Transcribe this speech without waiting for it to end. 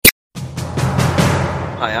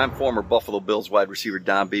Hi, I'm former Buffalo Bills wide receiver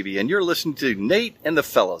Don Beebe, and you're listening to Nate and the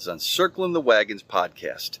Fellas on Circling the Wagons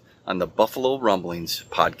podcast on the Buffalo Rumblings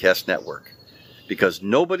Podcast Network. Because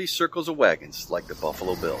nobody circles the wagons like the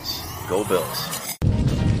Buffalo Bills. Go Bills.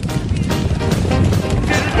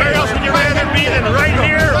 Where else would you rather be than right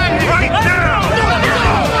here, right now?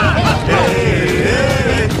 Hey,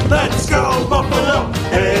 hey, let's go Buffalo!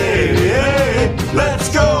 Hey, hey,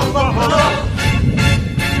 let's go Buffalo!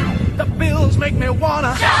 The Bills make me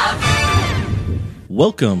wanna shout!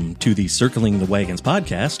 Welcome to the Circling the Wagons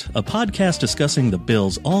podcast, a podcast discussing the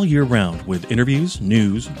Bills all year round with interviews,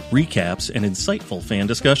 news, recaps, and insightful fan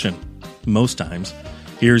discussion. Most times.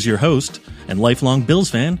 Here's your host and lifelong Bills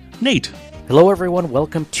fan, Nate. Hello, everyone.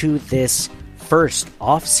 Welcome to this first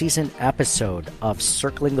off-season episode of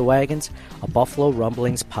Circling the Wagons, a Buffalo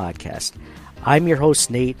Rumblings podcast. I'm your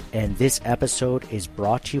host, Nate, and this episode is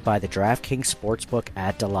brought to you by the DraftKings Sportsbook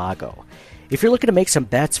at Del Lago. If you're looking to make some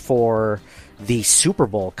bets for the Super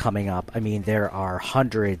Bowl coming up, I mean, there are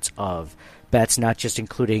hundreds of bets, not just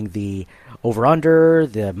including the over-under,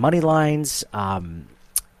 the money lines,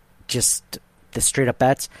 just the straight-up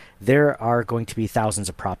bets. There are going to be thousands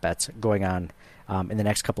of prop bets going on in the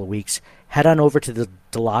next couple of weeks. Head on over to the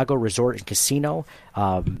Del Lago Resort and Casino.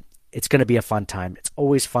 It's going to be a fun time. It's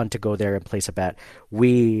always fun to go there and place a bet.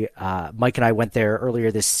 Mike and I went there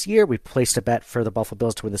earlier this year. We placed a bet for the Buffalo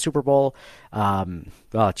Bills to win the Super Bowl.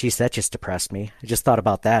 Oh, geez, that just depressed me. I just thought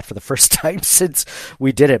about that for the first time since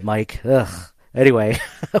we did it, Mike. Ugh. Anyway,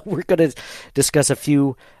 we're going to discuss a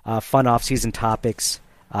few fun off-season topics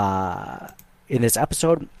in this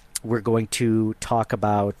episode. We're going to talk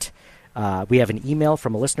about we have an email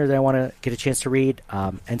from a listener that I want to get a chance to read,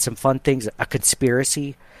 and some fun things, a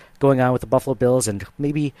conspiracy going on with the Buffalo Bills, and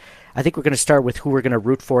maybe I think we're going to start with who we're going to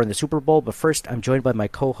root for in the Super Bowl. But first, I'm joined by my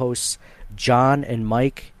co-hosts, John and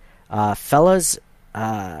Mike. Fellas,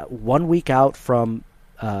 1 week out from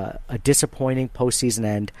a disappointing postseason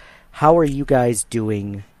end, how are you guys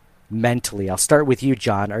doing mentally? I'll start with you,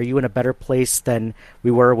 John. Are you in a better place than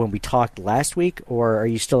we were when we talked last week, or are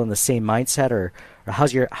you still in the same mindset, or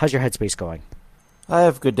how's your headspace going? I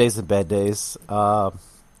have good days and bad days.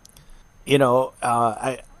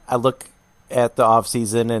 I look at the off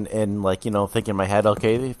season and think in my head,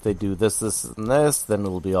 okay, if they do this, and this, then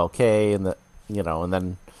it'll be okay. And and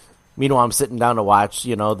then meanwhile I'm sitting down to watch,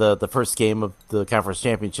 the first game of the conference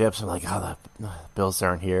championships. I'm like, oh, the Bills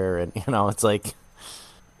aren't here, and it's like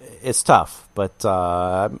it's tough. But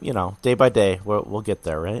day by day, we'll get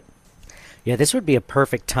there, right? Yeah, this would be a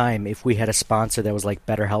perfect time if we had a sponsor that was like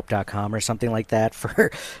BetterHelp.com or something like that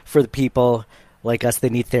for the people like us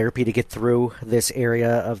that need therapy to get through this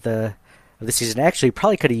area of the season. Actually,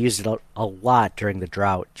 probably could have used it a lot during the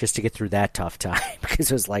drought just to get through that tough time because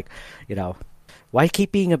it was like, why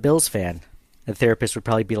keep being a Bills fan? The therapist would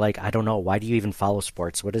probably be like, I don't know. Why do you even follow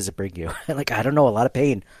sports? What does it bring you? Like, I don't know. A lot of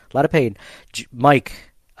pain. Mike,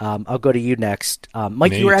 I'll go to you next.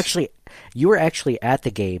 Mike, Nate. you were actually at the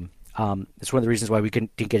game. It's one of the reasons why we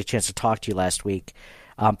didn't get a chance to talk to you last week.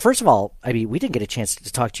 First of all, I mean, we didn't get a chance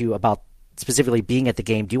to talk to you about specifically being at the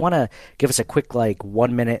game. Do you want to give us a quick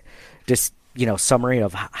 1 minute just summary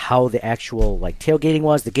of how the actual tailgating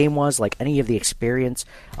was, the game was, any of the experience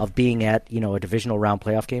of being at a divisional round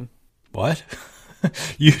playoff game? What?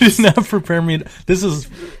 You did not prepare me.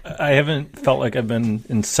 I haven't felt like I've been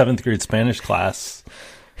in 7th grade Spanish class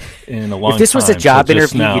in a long time. If this was a job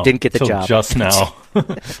interview, you didn't get the job. Just now.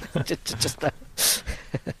 just now.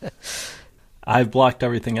 I've blocked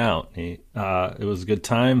everything out, Nate. It was a good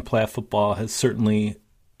time. Playoff football has certainly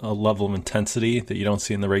a level of intensity that you don't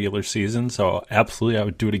see in the regular season, so absolutely I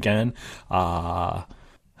would do it again.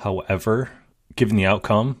 However, given the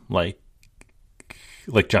outcome, like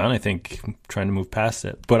John, I think I'm trying to move past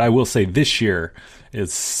it. But I will say this year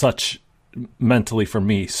is such, mentally for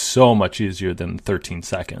me, so much easier than 13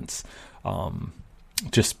 seconds.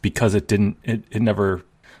 Just because it never,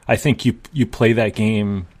 I think you play that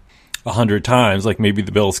game 100 times, maybe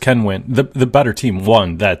the Bills can win. The better team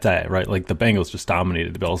won that day, right? The Bengals just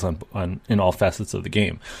dominated the Bills on in all facets of the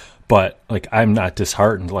game. But I'm not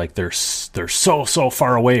disheartened. They're so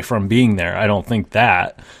far away from being there. I don't think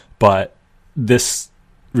that. But this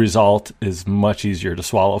result is much easier to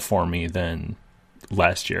swallow for me than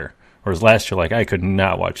last year. Whereas last year, I could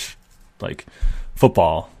not watch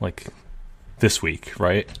football this week,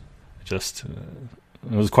 right? Just.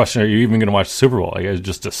 It was a question, are you even going to watch the Super Bowl? I was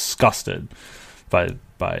just disgusted by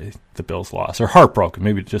the Bills' loss. Or heartbroken.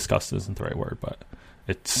 Maybe disgusted isn't the right word, but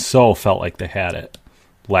it so felt like they had it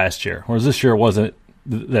last year. Whereas this year wasn't,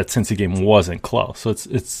 that Cincy game wasn't close. So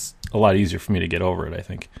it's a lot easier for me to get over it, I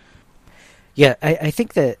think. Yeah, I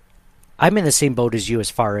think that I'm in the same boat as you as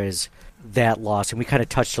far as that loss, and we kind of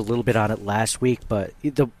touched a little bit on it last week, but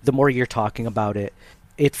the more you're talking about it,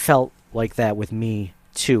 it felt like that with me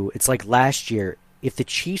too. It's like last year, if the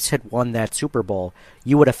Chiefs had won that Super Bowl,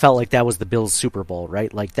 you would have felt like that was the Bills' Super Bowl,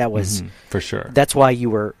 right? Like that was for sure. That's why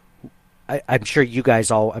you were. I'm sure you guys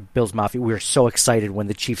all, Bills Mafia, we were so excited when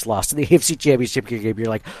the Chiefs lost in the AFC Championship game. You're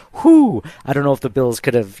like, whoo! I don't know if the Bills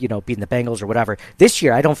could have, beaten the Bengals or whatever. This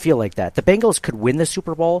year, I don't feel like that. The Bengals could win the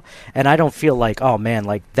Super Bowl, and I don't feel like, oh man,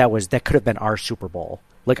 like that could have been our Super Bowl.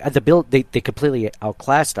 Like the Bills, they completely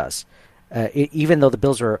outclassed us. Even though the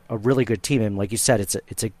Bills are a really good team, and like you said,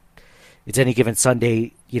 it's any given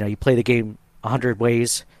Sunday. You play the game 100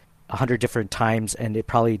 ways. 100 different times, and it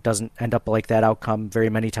probably doesn't end up like that outcome very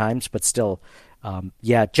many times, but still,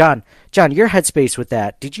 yeah. John, your headspace with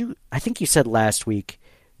that, I think you said last week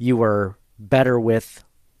you were better with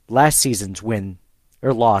last season's win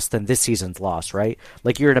or loss than this season's loss, right?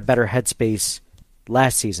 Like you're in a better headspace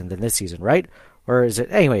last season than this season, right? Or is it,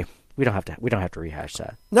 anyway, we don't have to rehash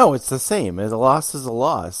that. No, it's the same. A loss is a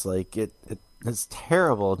loss. Like it's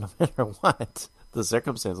terrible no matter what the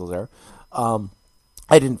circumstances are.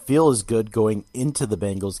 I didn't feel as good going into the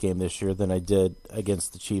Bengals game this year than I did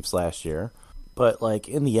against the Chiefs last year. But, like,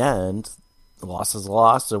 in the end, a loss is a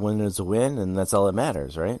loss, a win is a win, and that's all that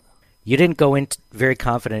matters, right? You didn't go in very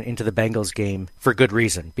confident into the Bengals game for good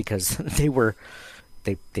reason, because they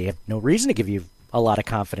have no reason to give you a lot of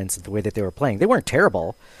confidence in the way that they were playing. They weren't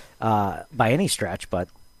terrible by any stretch, but,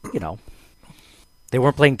 they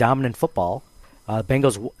weren't playing dominant football.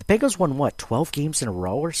 Bengals won, what, 12 games in a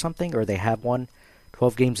row or something? Or they have won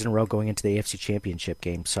 12 games in a row going into the AFC Championship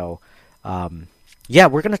game. So, yeah,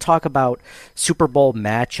 we're going to talk about Super Bowl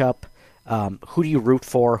matchup. Who do you root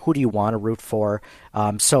for? Who do you want to root for?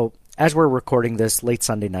 So, as we're recording this late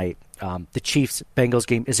Sunday night, the Chiefs-Bengals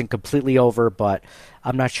game isn't completely over, but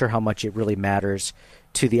I'm not sure how much it really matters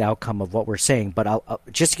to the outcome of what we're saying. But I'll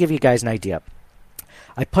just to give you guys an idea,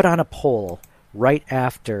 I put on a poll right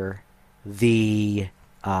after the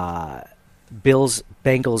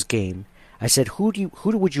Bills-Bengals game. I said, who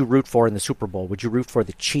would you root for in the Super Bowl? Would you root for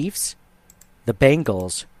the Chiefs, the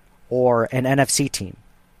Bengals, or an NFC team?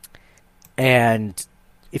 And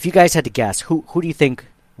if you guys had to guess, who do you think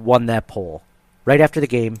won that poll? Right after the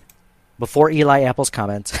game, before Eli Apple's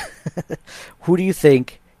comments, who do you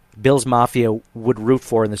think Bills Mafia would root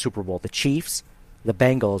for in the Super Bowl? The Chiefs, the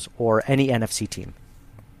Bengals, or any NFC team?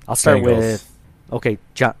 I'll start with... Okay,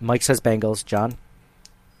 John, Mike says Bengals. John?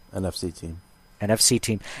 NFC team.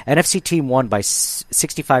 NFC team won by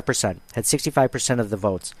 65%, had 65% of the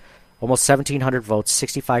votes. Almost 1,700 votes,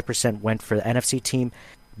 65% went for the NFC team.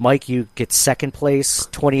 Mike, you get second place.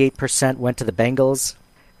 28% went to the Bengals,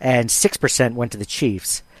 and 6% went to the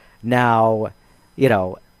Chiefs. Now,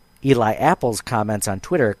 Eli Apple's comments on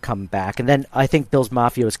Twitter come back, and then I think Bills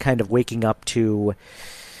Mafia was kind of waking up to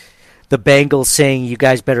the Bengals saying, you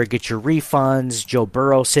guys better get your refunds. Joe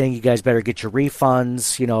Burrow saying, you guys better get your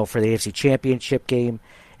refunds, for the AFC Championship game.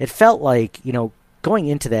 It felt like, going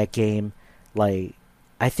into that game, like,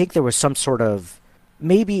 I think there was some sort of,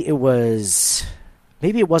 maybe it wasn't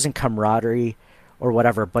camaraderie or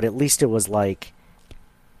whatever, but at least it was like,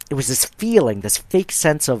 it was this feeling, this fake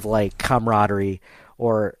sense of like camaraderie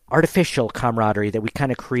or artificial camaraderie that we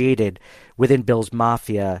kind of created within Bills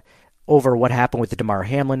Mafia over what happened with the Damar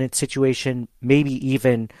Hamlin situation, maybe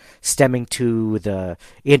even stemming to the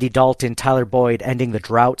Andy Dalton, Tyler Boyd ending the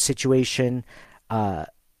drought situation. But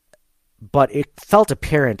it felt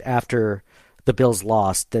apparent after the Bills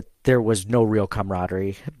lost that there was no real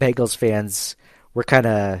camaraderie. Bengals fans,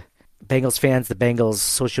 the Bengals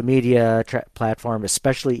social media platform,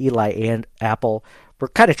 especially Eli and Apple, were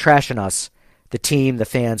kind of trashing us, the team, the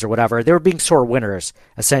fans, or whatever. They were being sore winners,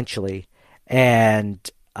 essentially. And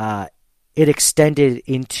it extended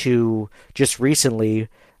into just recently,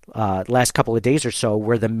 last couple of days or so,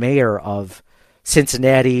 where the mayor of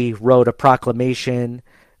Cincinnati wrote a proclamation.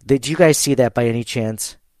 Did you guys see that by any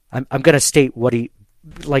chance? I'm going to state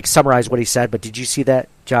summarize what he said, but did you see that,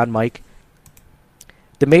 John, Mike?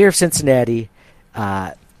 The mayor of Cincinnati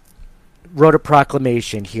wrote a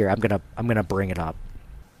proclamation here. I'm gonna bring it up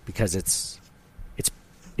because it's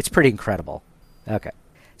pretty incredible. Okay,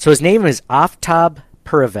 so his name is Aftab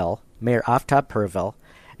Purville, Mayor Aftab Purville,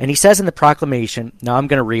 and he says in the proclamation. Now I'm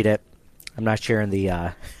gonna read it. I'm not sharing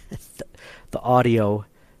the the audio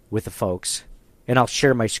with the folks, and I'll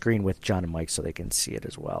share my screen with John and Mike so they can see it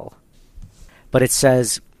as well. But it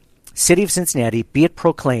says, "City of Cincinnati, be it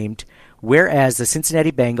proclaimed, whereas the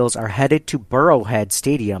Cincinnati Bengals are headed to Burrowhead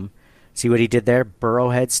Stadium," see what he did there,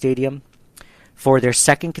 Burrowhead Stadium, "for their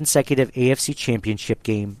second consecutive AFC Championship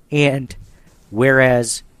game, and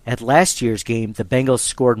whereas at last year's game, the Bengals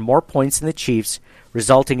scored more points than the Chiefs,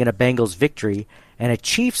 resulting in a Bengals victory and a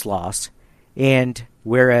Chiefs loss. And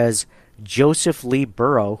whereas Joseph Lee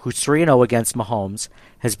Burrow, who's 3-0 against Mahomes,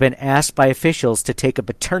 has been asked by officials to take a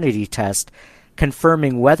paternity test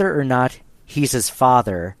confirming whether or not he's his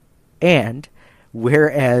father. And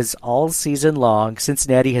whereas all season long,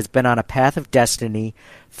 Cincinnati has been on a path of destiny,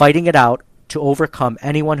 fighting it out to overcome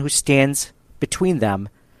anyone who stands between them,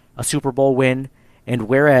 a Super Bowl win, and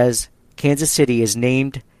whereas Kansas City is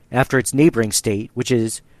named after its neighboring state, which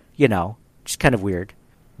is, just kind of weird.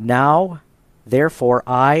 Now, therefore,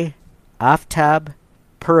 I, Aftab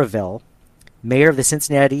Purville, Mayor of the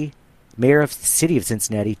City of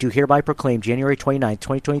Cincinnati, do hereby proclaim January 29,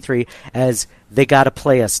 2023 as They Gotta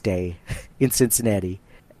Play Us Day in Cincinnati.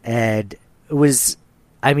 And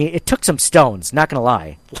it took some stones, not going to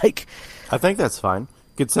lie. I think that's fine.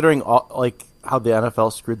 Considering how the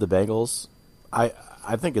NFL screwed the Bengals, I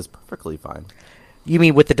think it's perfectly fine. You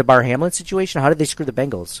mean with the Damar Hamlin situation? How did they screw the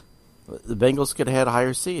Bengals? The Bengals could have had a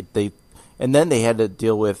higher seed. And then they had to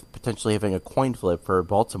deal with potentially having a coin flip for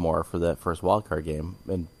Baltimore for that first wildcard game.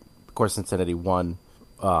 And, of course, Cincinnati won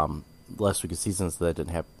last week of season, so that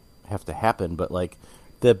didn't have to happen. But,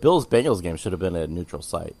 the Bills-Bengals game should have been a neutral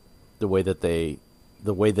site. The way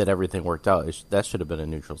that everything worked out, that should have been a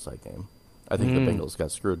neutral site game. I think the Bengals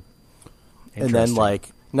got screwed. And then,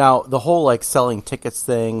 now the whole, selling tickets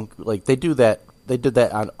thing, they do that. They did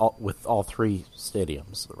that with all three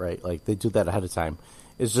stadiums, right? They do that ahead of time.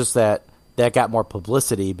 It's just that got more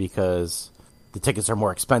publicity because the tickets are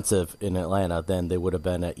more expensive in Atlanta than they would have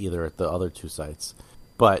been at either at the other two sites.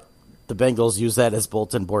 But the Bengals use that as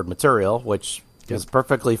bulletin board material, which is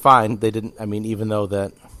perfectly fine. They didn't. Even though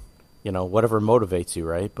that, whatever motivates you,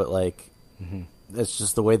 right? But that's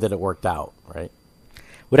just the way that it worked out, right?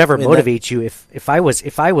 Whatever motivates you. If I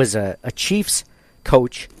was a Chiefs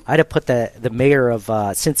coach, I'd have put the mayor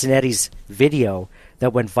of Cincinnati's video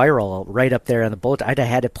that went viral right up there on the bulletin. I'd have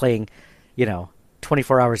had it playing,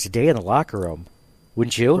 24 hours a day in the locker room.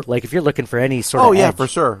 Wouldn't you? If you're looking for any sort of Oh, yeah, edge. for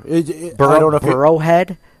sure.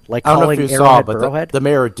 Burrowhead? I don't know if you saw, but the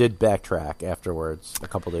mayor did backtrack afterwards a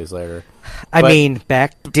couple days later. Probably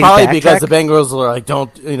because the Bengals were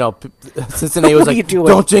don't, Cincinnati was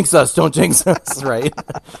don't jinx us, right?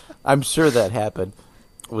 I'm sure that happened.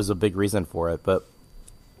 It was a big reason for it, but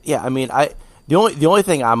yeah, the only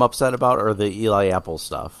thing I'm upset about are the Eli Apple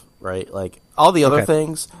stuff, right? All the other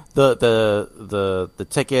things, the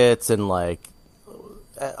tickets and all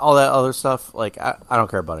that other stuff, I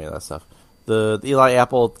don't care about any of that stuff. The Eli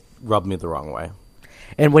Apple rubbed me the wrong way.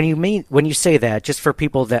 And when you say that, just for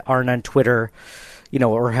people that aren't on Twitter,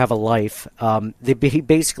 or have a life, he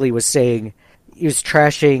basically was saying he was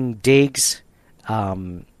trashing Diggs,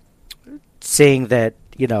 saying that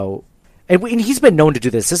and he's been known to do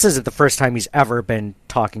this. This isn't the first time he's ever been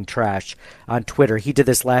talking trash on Twitter. He did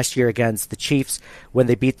this last year against the Chiefs when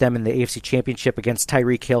they beat them in the AFC Championship against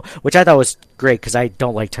Tyreek Hill, which I thought was great because I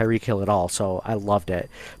don't like Tyreek Hill at all, so I loved it.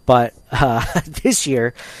 But this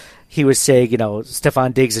year, he was saying,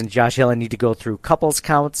 Stephon Diggs and Josh Allen need to go through couples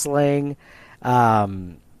counseling. I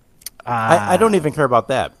don't even care about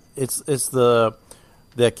that. It's the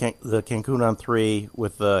Cancun on 3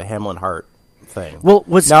 with the Hamlin Hart thing. Well,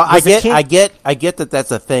 I get that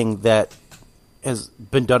that's a thing that has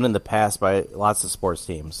been done in the past by lots of sports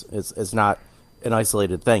teams. It's not an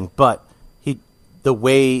isolated thing, but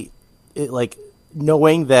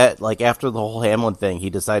knowing that after the whole Hamlin thing, he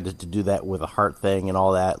decided to do that with a heart thing and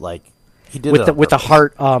all that. He did with the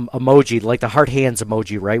heart emoji, the heart hands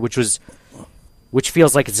emoji, right? Which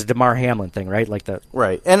feels like it's a Damar Hamlin thing, right?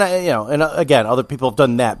 Right, and again, other people have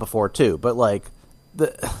done that before too, but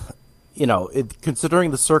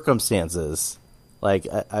considering the circumstances,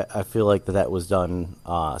 I feel like that was done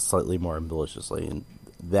slightly more maliciously, and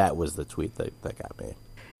that was the tweet that got me.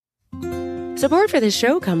 Support for this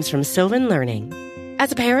show comes from Sylvan Learning.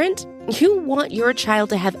 As a parent, you want your child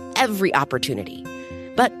to have every opportunity,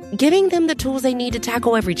 but giving them the tools they need to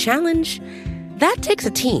tackle every challenge, that takes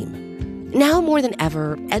a team. Now more than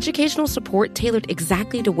ever, educational support tailored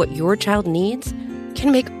exactly to what your child needs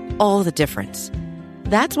can make all the difference.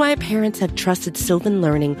 That's why parents have trusted Sylvan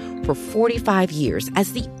Learning for 45 years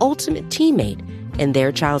as the ultimate teammate in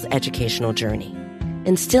their child's educational journey,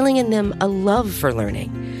 instilling in them a love for learning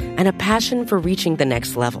and a passion for reaching the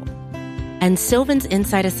next level. And Sylvan's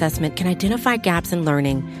Insight Assessment can identify gaps in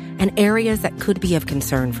learning and areas that could be of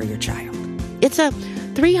concern for your child. It's a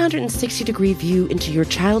 360-degree view into your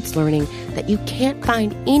child's learning that you can't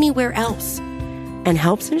find anywhere else, and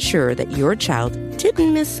helps ensure that your child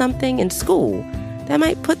didn't miss something in school that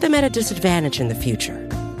might put them at a disadvantage in the future.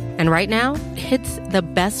 And right now, it's the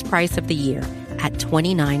best price of the year at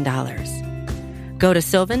 $29. Go to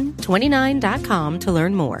sylvan29.com to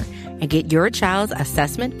learn more and get your child's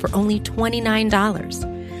assessment for only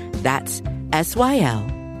 $29. That's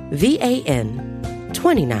SYLVAN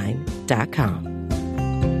 29.com.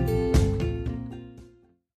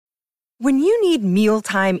 When you need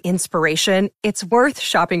mealtime inspiration, it's worth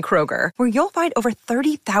shopping Kroger, where you'll find over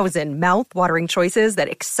 30,000 mouth-watering choices that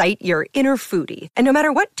excite your inner foodie. And no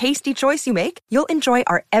matter what tasty choice you make, you'll enjoy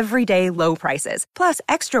our everyday low prices, plus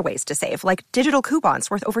extra ways to save, like digital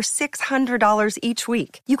coupons worth over $600 each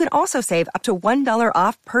week. You can also save up to $1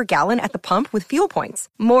 off per gallon at the pump with fuel points.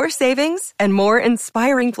 More savings and more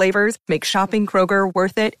inspiring flavors make shopping Kroger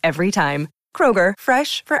worth it every time. Kroger,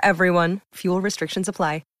 fresh for everyone. Fuel restrictions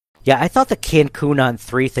apply. Yeah, I thought the Cancun on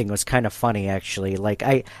 3 thing was kind of funny, actually. Like,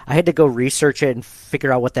 I had to go research it and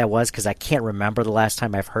figure out what that was because I can't remember the last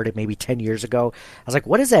time I've heard it, maybe 10 years ago. I was like,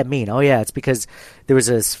 what does that mean? Oh, yeah, it's because there was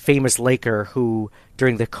this famous Laker who,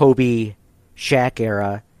 during the Kobe Shaq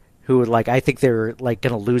era, who, like, I think they're, like,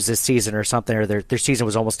 going to lose this season or something, or their season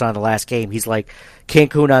was almost done the last game. He's like,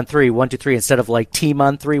 Cancun on 3, 1, 2, 3, instead of, like, team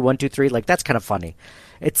on 3, 1, 2, 3. Like, that's kind of funny.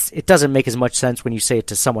 It doesn't make as much sense when you say it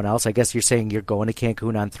to someone else. I guess you're saying you're going to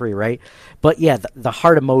Cancun on 3, right? But yeah, the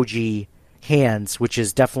heart emoji hands, which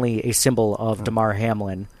is definitely a symbol of Damar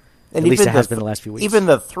Hamlin. And at least it has been the last few weeks. Even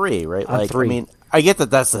the 3, right? On like 3. I mean, I get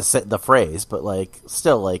that that's the phrase, but like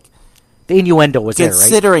still, like the innuendo was there, right?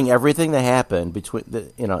 Considering everything that happened between,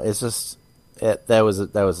 it's just that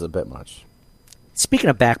was a bit much.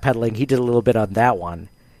 Speaking of backpedaling, he did a little bit on that one.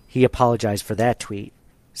 He apologized for that tweet,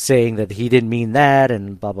 saying that he didn't mean that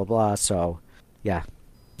and blah blah blah. So, yeah,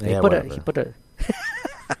 he put a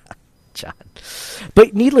John.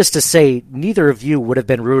 But needless to say, neither of you would have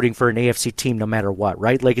been rooting for an AFC team no matter what,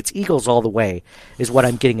 right? Like, it's Eagles all the way is what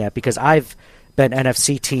I'm getting at, because I've been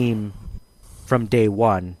NFC team from day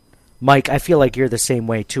one. Mike, I feel like you're the same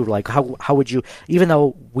way too. Like, how would you? Even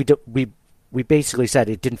though we basically said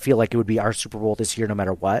it didn't feel like it would be our Super Bowl this year no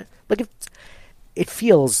matter what. Like, it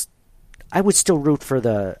feels. I would still root for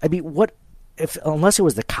unless it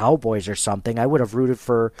was the Cowboys or something, I would have rooted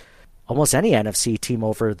for almost any NFC team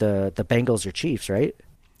over the Bengals or Chiefs, right?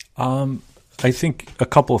 I think a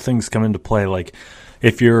couple of things come into play. Like,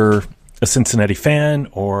 if you're a Cincinnati fan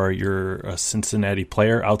or you're a Cincinnati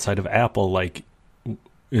player outside of Apple, like,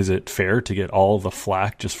 is it fair to get all the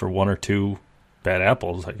flack just for one or two bad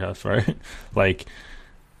apples, I guess, right? Like,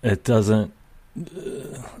 it doesn't...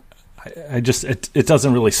 it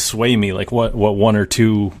doesn't really sway me, like what one or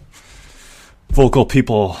two vocal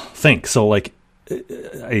people think. So like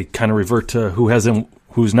I kind of revert to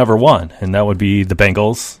who's never won, and that would be the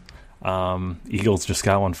Bengals. Eagles just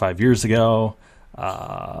got one 5 years ago.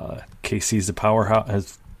 KC's the powerhouse,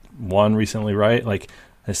 has won recently, right? Like,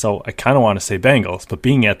 so I kind of want to say Bengals, but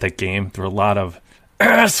being at that game, there were a lot of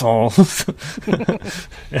assholes.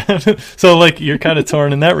 So like you're kind of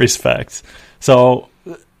torn in that respect. So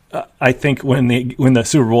I think when the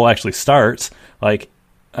Super Bowl actually starts, like,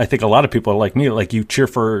 I think a lot of people are like me, like, you cheer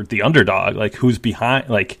for the underdog, like who's behind.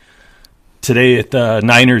 Like today at the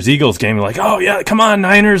Niners-Eagles game, you're like, oh yeah, come on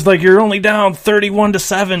Niners, like you're only down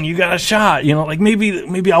 31-7, you got a shot, like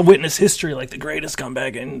maybe I'll witness history, like the greatest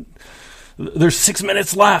comeback, and there's 6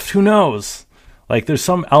 minutes left, who knows? Like there's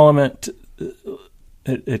some element.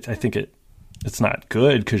 I think it's not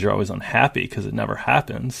good because you're always unhappy because it never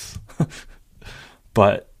happens.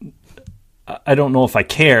 But I don't know if I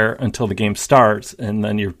care until the game starts, and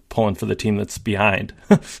then you're pulling for the team that's behind.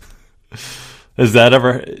 Is that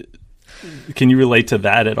ever? Can you relate to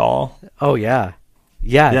that at all? Oh yeah.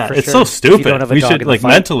 For it's sure. so stupid. We should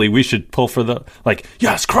mentally, we should pull for the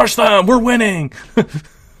yes, crush them, we're winning.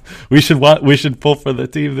 we should pull for the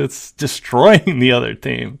team that's destroying the other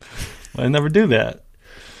team. I never do that.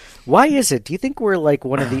 Why is it? Do you think we're like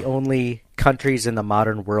one of the only countries in the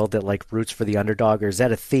modern world that like roots for the underdog, or is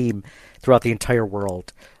that a theme throughout the entire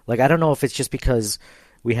world? Like, I don't know if it's just because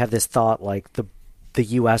we have this thought like the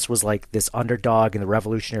U.S. was like this underdog in the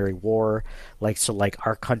Revolutionary War, like, so like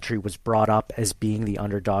our country was brought up as being the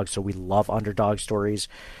underdog, so we love underdog stories,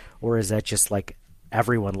 or is that just like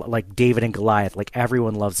everyone, like David and Goliath, like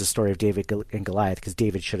everyone loves the story of David and Goliath because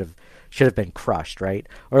David should have been crushed, right?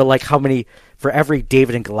 Or like for every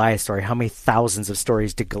David and Goliath story, how many thousands of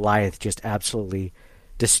stories did Goliath just absolutely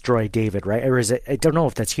destroy David, right? Or is it, I don't know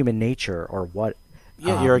if that's human nature or what.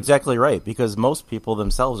 Yeah, you're exactly right, because most people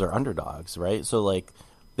themselves are underdogs, right? So like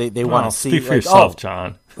they want to see, speak for like, yourself,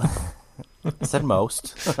 John. I said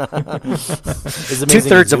most.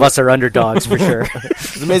 2/3 of us are underdogs for sure.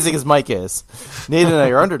 As amazing as Mike is, Nate and I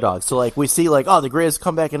are underdogs. So like we see like, oh, the greatest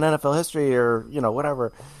comeback in NFL history, or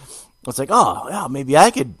whatever. It's like, oh, yeah, maybe I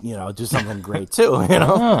could, do something great too,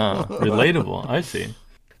 Relatable. I see.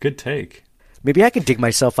 Good take. Maybe I can dig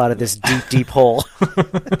myself out of this deep, deep hole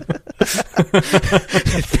that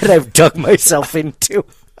I've dug myself into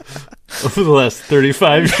over the last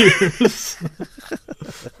 35 years.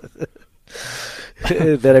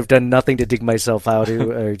 That I've done nothing to dig myself out of,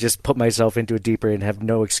 or just put myself into it deeper and have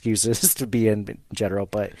no excuses to be in general.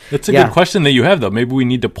 But it's a good question that you have, though. Maybe we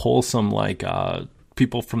need to pull some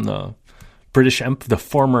people from the the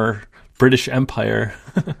former British Empire,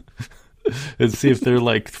 and see if they're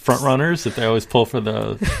like front runners. If they always pull for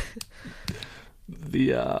the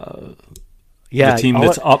team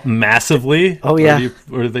that's up massively. Oh yeah,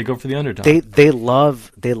 or do they go for the underdog? They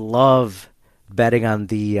love betting on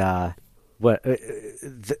the.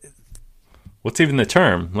 What's even the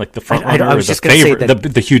term? Like the front runner, I was or just the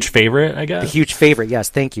favorite, the huge favorite, I guess. The huge favorite, yes,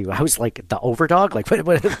 thank you. I was like the overdog. Like,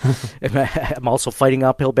 I'm also fighting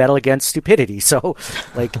uphill battle against stupidity. So,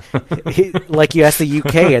 like you asked the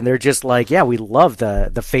UK, and they're just like, yeah, we love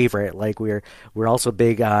the favorite. Like we're also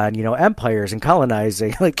big on empires and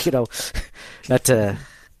colonizing. Like not to.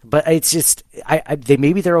 But it's just,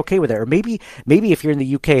 maybe they're okay with it, or maybe if you're in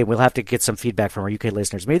the UK, and we'll have to get some feedback from our UK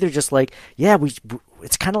listeners. Maybe they're just like, yeah,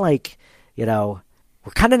 it's kind of like, we're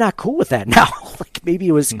kind of not cool with that now. Like maybe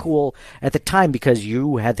it was cool at the time because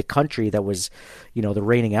you had the country that was, the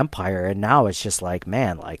reigning empire, and now it's just like,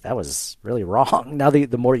 man, like that was really wrong. Now the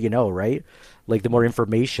more you know, right? Like the more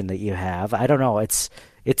information that you have, I don't know.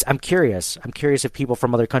 I'm curious. I'm curious if people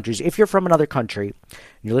from other countries, if you're from another country and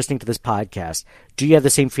you're listening to this podcast, do you have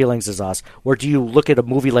the same feelings as us? Or do you look at a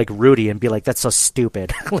movie like Rudy and be like, that's so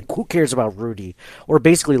stupid? Like, who cares about Rudy? Or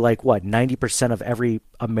basically like what, 90% of every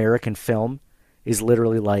American film is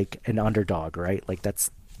literally like an underdog, right? Like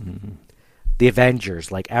that's the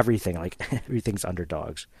Avengers, like everything's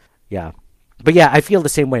underdogs. Yeah. But yeah, I feel the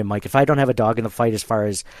same way, Mike. If I don't have a dog in the fight as far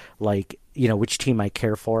as like, which team I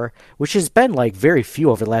care for, which has been like very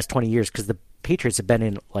few over the last 20 years because the Patriots have been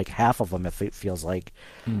in like half of them, if it feels like.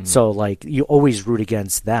 So like you always root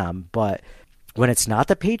against them. But when it's not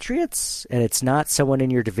the Patriots and it's not someone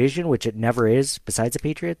in your division, which it never is besides the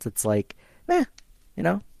Patriots, it's like, as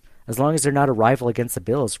long as they're not a rival against the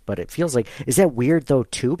Bills. But it feels like, is that weird though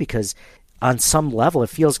too? Because on some level, it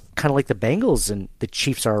feels kind of like the Bengals and the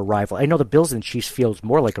Chiefs are a rival. I know the Bills and Chiefs feels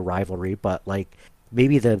more like a rivalry, but like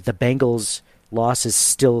maybe the Bengals loss is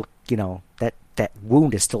still, that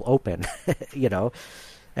wound is still open,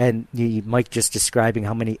 And Mike just describing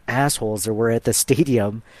how many assholes there were at the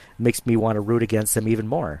stadium makes me want to root against them even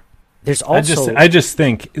more. There's also I just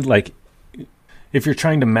think like if you're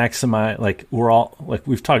trying to maximize, like we're all like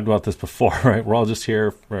we've talked about this before, right? We're all just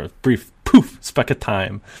here for a brief speck of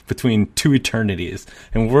time between two eternities,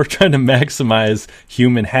 and we're trying to maximize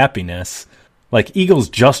human happiness. Like Eagles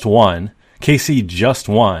just won, KC just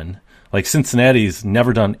won, like Cincinnati's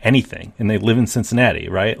never done anything, and they live in Cincinnati,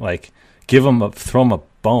 right? Like throw them a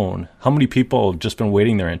bone. How many people have just been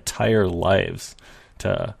waiting their entire lives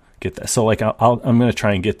to get that? So like I'm going to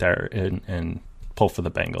try and get there and pull for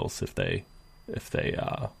the Bengals if they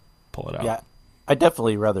pull it out. Yeah, I'd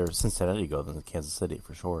definitely rather Cincinnati go than Kansas City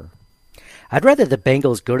for sure. I'd rather the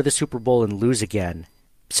Bengals go to the Super Bowl and lose again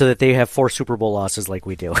so that they have 4 Super Bowl losses like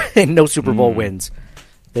we do and no Super Bowl wins.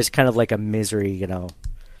 There's kind of like a misery,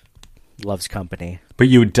 loves company. But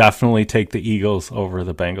you would definitely take the Eagles over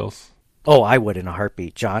the Bengals? Oh, I would in a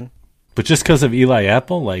heartbeat, John. But just because of Eli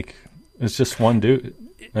Apple? Like, it's just one dude.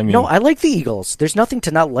 I mean, no, I like the Eagles. There's nothing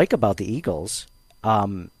to not like about the Eagles.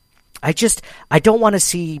 I don't want to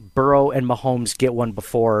see Burrow and Mahomes get one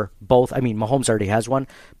before both. I mean, Mahomes already has one,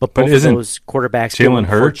 but both of those quarterbacks get one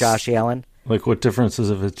before Josh Allen. Like, what difference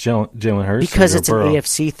is if it's Jalen Hurts? Because it's Burrow? An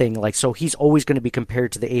AFC thing. Like, so he's always going to be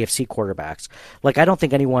compared to the AFC quarterbacks. Like, I don't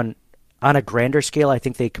think anyone on a grander scale, I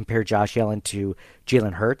think they compare Josh Allen to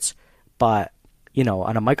Jalen Hurts, but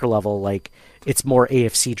on a micro level, like it's more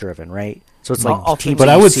AFC driven, right? So it's like teams. But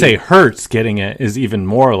I would say Hurts getting it is even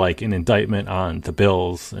more like an indictment on the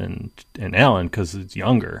Bills and Allen because it's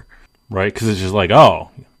younger, right? Because it's just like,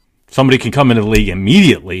 oh, somebody can come into the league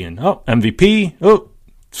immediately and MVP,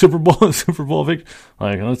 Super Bowl victory.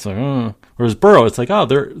 Like it's like, whereas Burrow, it's like, oh,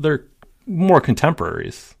 they're more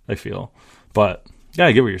contemporaries. I feel, but yeah,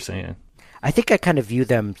 I get what you're saying. I think I kind of view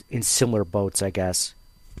them in similar boats, I guess.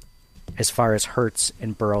 As far as Hurts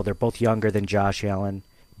and Burrow, they're both younger than Josh Allen,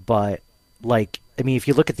 but like, I mean, if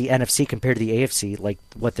you look at the NFC compared to the AFC, like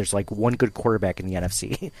there's like one good quarterback in the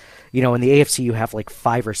NFC. In the AFC you have like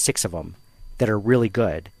 5 or 6 of them that are really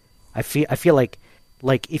good. I feel like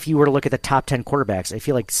if you were to look at the top 10 quarterbacks, I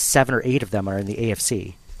feel like 7 or 8 of them are in the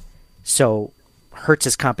AFC. So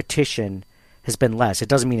Hurts' competition has been less. It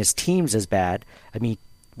doesn't mean his team's as bad. I mean,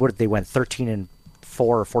 what they went 13-4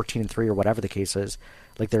 or 14-3 or whatever the case is.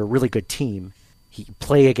 Like, they're a really good team. You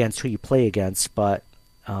play against who you play against, but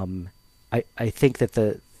I think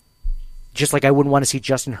that just like I wouldn't want to see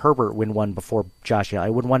Justin Herbert win one before Josh Allen. I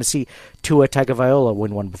wouldn't want to see Tua Tagovailoa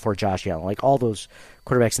win one before Josh Allen. Like, all those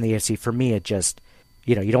quarterbacks in the AFC, for me, it just,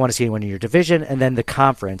 you don't want to see anyone in your division, and then the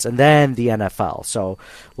conference, and then the NFL. So,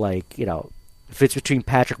 like, if it's between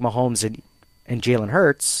Patrick Mahomes and Jalen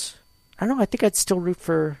Hurts, I don't know. I think I'd still root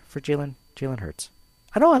for Jalen Hurts.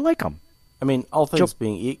 I know, I like him. I mean, all things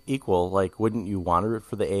being equal, like, wouldn't you want to root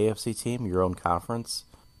for the AFC team, your own conference?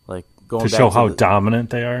 Like, going to back show how dominant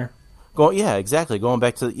they are? Yeah, exactly. Going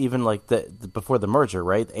back to even, like, before the merger,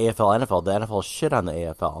 right? The AFL, NFL, the NFL shit on the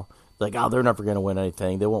AFL. Like, oh, they're never going to win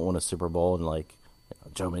anything. They won't win a Super Bowl, and, like,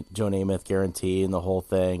 Joe Namath guarantee and the whole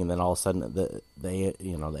thing, and then all of a sudden the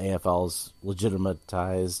AFL's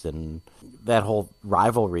legitimatized, and that whole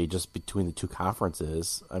rivalry just between the two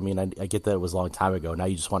conferences. I mean, I get that it was a long time ago. Now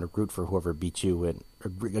you just want to root for whoever beat you or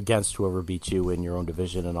against whoever beat you in your own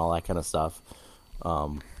division and all that kind of stuff.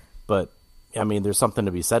 But I mean, there's something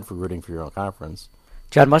to be said for rooting for your own conference.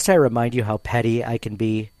 John, must I remind you how petty I can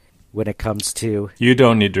be when it comes to... You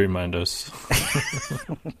don't need to remind us.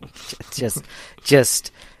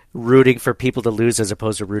 just rooting for people to lose as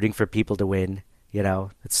opposed to rooting for people to win.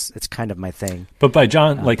 It's kind of my thing. But by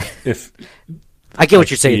John, if... I get what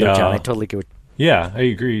you're saying, though, John. I totally get what... Yeah, I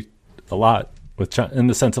agree a lot with John, in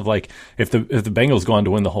the sense of, like, if the Bengals go on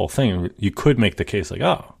to win the whole thing, you could make the case, like,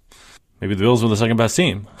 oh, maybe the Bills were the second best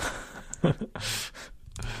team.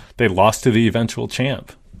 They lost to the eventual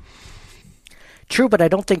champ. True, but I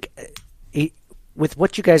don't think with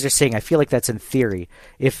what you guys are saying, I feel like that's in theory.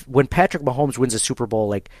 When Patrick Mahomes wins a Super Bowl,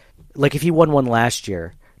 like if he won one last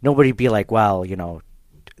year, nobody'd be like, wow,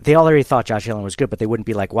 they already thought Josh Allen was good, but they wouldn't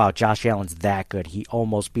be like, wow, Josh Allen's that good. He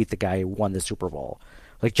almost beat the guy who won the Super Bowl.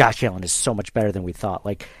 Like, Josh Allen is so much better than we thought.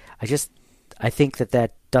 Like, I think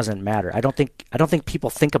that doesn't matter. I don't think people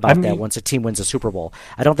think about that once a team wins a Super Bowl.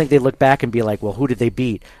 I don't think they look back and be like, well, who did they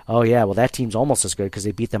beat? Oh, yeah, well, that team's almost as good because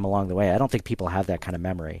they beat them along the way. I don't think people have that kind of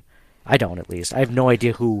memory. I don't, at least. I have no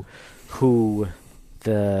idea who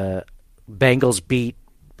the Bengals beat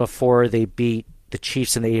before they beat the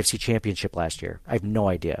Chiefs in the AFC Championship last year. I have no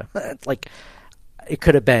idea. Like, it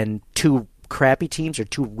could have been two crappy teams or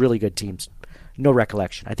two really good teams. No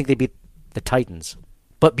recollection. I think they beat the Titans.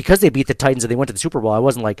 But because they beat the Titans and they went to the Super Bowl, I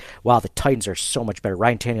wasn't like, wow, the Titans are so much better.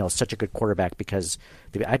 Ryan Tannehill is such a good quarterback because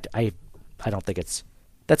I don't think it's...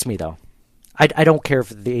 That's me, though. I don't care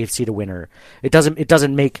for the AFC to win or... It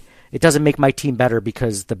doesn't make my team better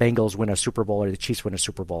because the Bengals win a Super Bowl or the Chiefs win a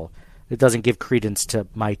Super Bowl. It doesn't give credence to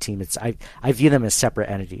my team. I view them as separate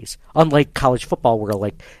entities. Unlike college football,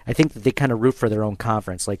 where I think that they kind of root for their own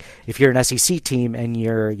conference. Like, if you're an SEC team and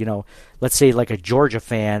you're, let's say like a Georgia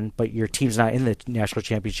fan, but your team's not in the national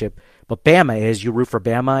championship, but Bama is, you root for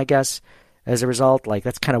Bama, I guess, as a result. Like,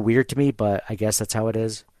 that's kind of weird to me, but I guess that's how it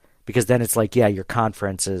is. Because then it's like, yeah, your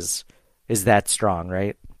conference is that strong,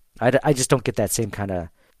 right? I just don't get that same kind of...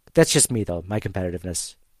 That's just me, though, my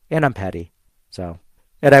competitiveness. And I'm petty, so...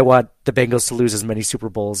 And I want the Bengals to lose as many Super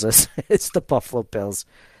Bowls as it's the Buffalo Bills,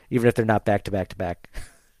 even if they're not back-to-back-to-back.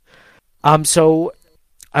 So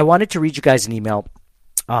I wanted to read you guys an email.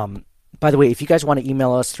 By the way, if you guys want to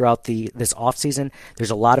email us throughout this off-season,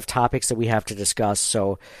 there's a lot of topics that we have to discuss.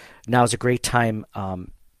 So now is a great time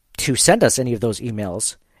to send us any of those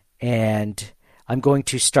emails. And I'm going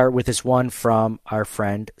to start with this one from our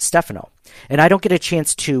friend Stefano. And I don't get a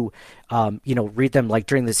chance to, read them like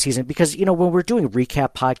during the season because, when we're doing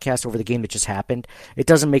recap podcasts over the game that just happened, it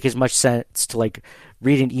doesn't make as much sense to like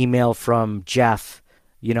read an email from Jeff,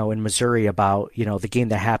 in Missouri about, the game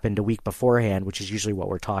that happened a week beforehand, which is usually what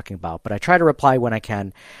we're talking about. But I try to reply when I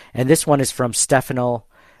can. And this one is from Stefano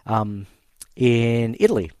in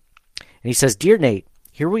Italy. And he says, "Dear Nate,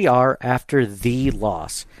 here we are after the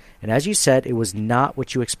loss. And as you said, it was not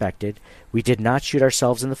what you expected. We did not shoot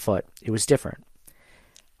ourselves in the foot. It was different.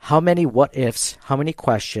 How many what-ifs, how many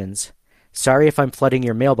questions? Sorry if I'm flooding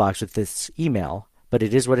your mailbox with this email, but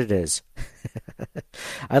it is what it is."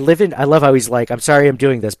 I love how he's like, "I'm sorry I'm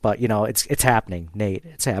doing this, but, it's happening, Nate.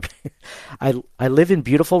 It's happening." I live in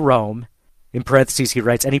beautiful Rome. In parentheses, he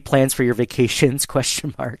writes, "Any plans for your vacations? ?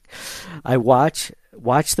 I watch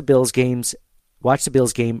the Bills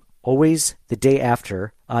game always the day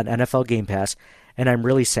after on NFL Game Pass, and I'm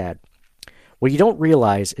really sad. What you don't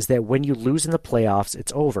realize is that when you lose in the playoffs,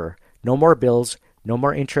 it's over. No more Bills, no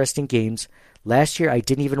more interesting games. Last year, I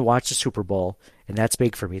didn't even watch the Super Bowl, and that's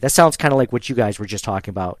big for me." That sounds kind of like what you guys were just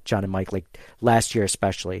talking about, John and Mike, like last year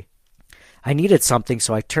especially. I needed something,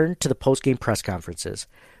 so I turned to the post-game press conferences.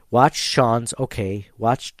 Watched Sean's okay,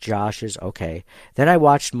 watched Josh's okay. Then I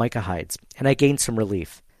watched Micah Hyde's, and I gained some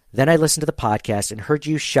relief. Then I listened to the podcast and heard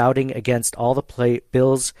you shouting against all the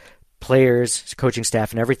Bills, players, coaching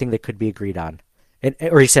staff, and everything that could be agreed on.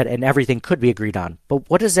 Or he said, and everything could be agreed on. But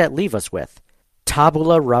what does that leave us with?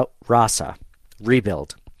 Tabula rasa.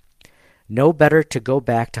 Rebuild. No better to go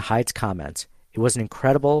back to Hyde's comments. It was an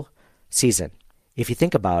incredible season. If you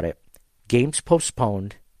think about it, games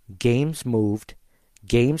postponed, games moved,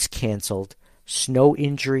 games canceled, snow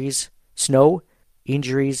injuries,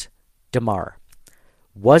 Damar.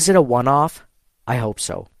 Was it a one-off? I hope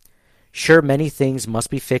so. Sure, many things must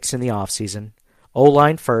be fixed in the offseason.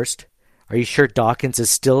 O-line first. Are you sure Dawkins is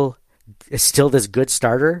still this good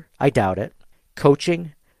starter? I doubt it.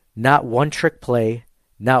 Coaching, not one trick play,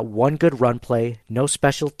 not one good run play, no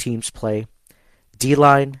special teams play.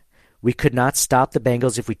 D-line, we could not stop the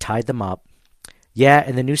Bengals if we tied them up. Yeah,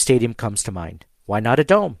 and the new stadium comes to mind. Why not a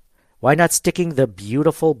dome? Why not sticking the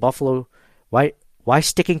beautiful Buffalo? Why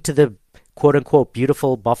sticking to the quote-unquote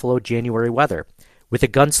beautiful Buffalo January weather with a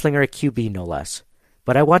gunslinger at QB no less?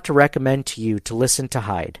 But I want to recommend to you to listen to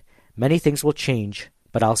Hyde. Many things will change,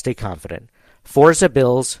 but I'll stay confident. Forza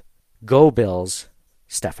Bills, go Bills,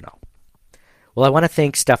 Stefano. Well, I want to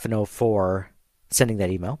thank Stefano for sending that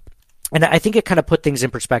email. And I think it kind of put things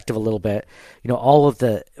in perspective a little bit. You know, all of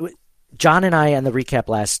the... John and I on the recap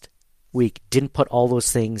last week didn't put all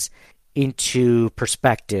those things into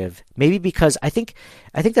perspective. Maybe because I think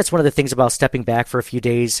that's one of the things about stepping back for a few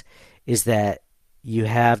days is that you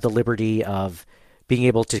have the liberty of being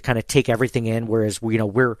able to kind of take everything in, whereas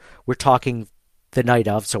we're talking the night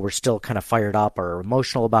of, so we're still kind of fired up or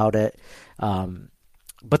emotional about it.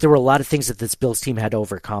 But there were a lot of things that this Bills team had to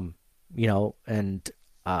overcome, and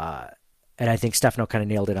I think Stefano kind of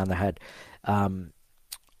nailed it on the head.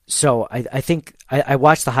 So I think I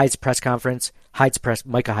watched the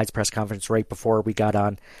Micah Hyde's press conference right before we got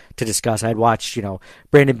on to discuss. I'd watched,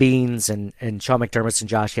 Brandon Beans and Sean McDermott's and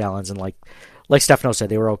Josh Allen's, and like Stefano said,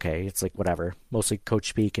 they were okay. It's like whatever, mostly coach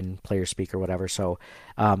speak and player speak or whatever. So,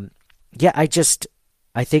 yeah, I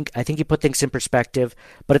think you put things in perspective,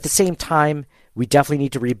 but at the same time, we definitely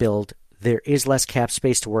need to rebuild. There is less cap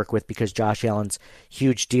space to work with because Josh Allen's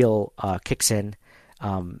huge deal kicks in.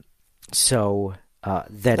 So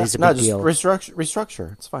that is a big deal.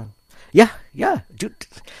 Restructure. It's fine. Yeah, dude.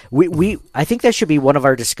 I think that should be one of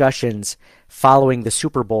our discussions following the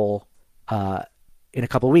Super Bowl in a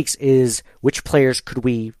couple of weeks. Is which players could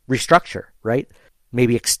we restructure? Right?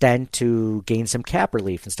 Maybe extend to gain some cap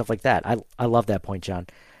relief and stuff like that. I love that point, John.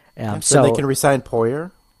 So they can resign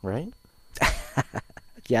Poyer, right?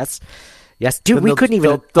 Yes, dude. We couldn't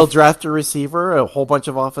even. They'll draft a receiver, a whole bunch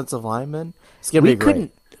of offensive linemen. It's gonna be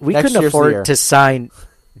great. We couldn't afford to sign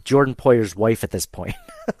Jordan Poyer's wife at this point.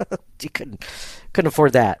 You couldn't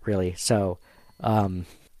afford that really. So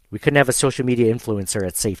we couldn't have a social media influencer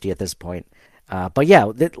at safety at this point. But yeah,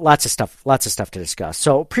 lots of stuff to discuss.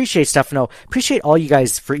 So appreciate Stefano. Appreciate all you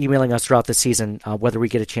guys for emailing us throughout the season, whether we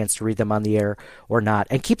get a chance to read them on the air or not,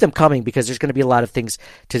 and keep them coming because there's going to be a lot of things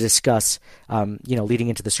to discuss. Leading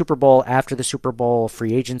into the Super Bowl, after the Super Bowl,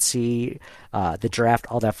 free agency, the draft,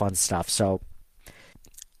 all that fun stuff. So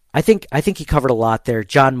I think he covered a lot there.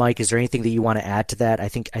 John, Mike, is there anything that you want to add to that? I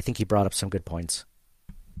think he brought up some good points.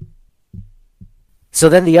 So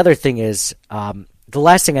then the other thing is. The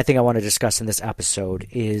last thing I think I want to discuss in this episode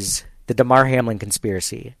is the Damar Hamlin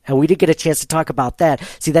conspiracy. And we did get a chance to talk about that.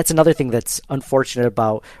 See, that's another thing that's unfortunate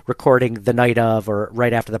about recording the night of or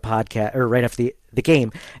right after the podcast or right after the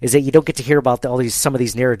game is that you don't get to hear about some of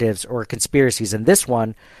these narratives or conspiracies. And this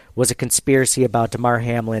one was a conspiracy about Damar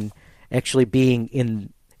Hamlin actually being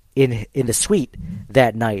in the suite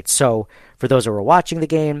that night. So for those who were watching the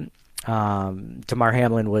game, Damar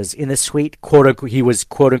Hamlin was in the suite, quote unquote. He was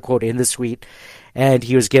quote unquote in the suite. And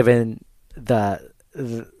he was given the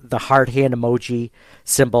hard hand emoji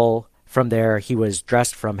symbol from there. He was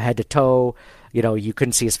dressed from head to toe. You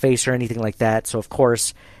couldn't see his face or anything like that. So, of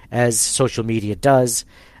course, as social media does,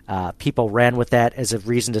 people ran with that as a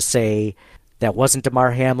reason to say that wasn't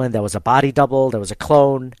Damar Hamlin. That was a body double. That was a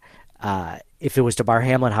clone. If it was Damar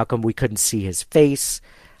Hamlin, how come we couldn't see his face?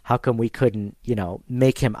 How come we couldn't,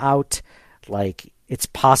 make him out? Like, it's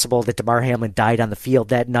possible that Damar Hamlin died on the field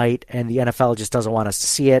that night and the NFL just doesn't want us to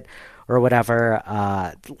see it or whatever.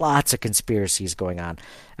 Lots of conspiracies going on.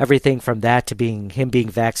 Everything from that to him being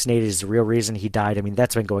vaccinated is the real reason he died. I mean,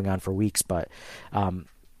 that's been going on for weeks. But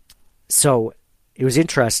so it was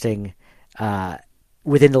interesting.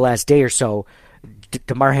 Within the last day or so,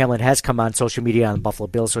 Damar Hamlin has come on social media, on Buffalo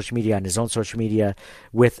Bills social media, on his own social media,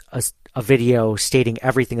 with a video stating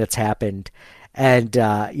everything that's happened. And,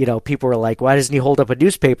 people were like, why doesn't he hold up a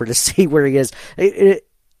newspaper to see where he is?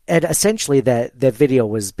 And essentially that video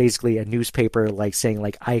was basically a newspaper like saying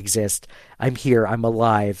like, I exist, I'm here, I'm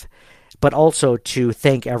alive. But also to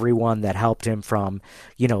thank everyone that helped him, from,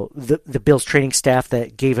 the Bills training staff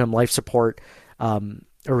that gave him life support,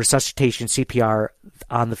 or resuscitation, CPR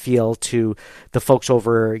on the field, to the folks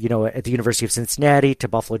over, at the University of Cincinnati, to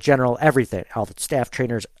Buffalo General, everything, all the staff,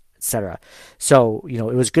 trainers, etc. So, it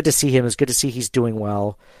was good to see him. It was good to see he's doing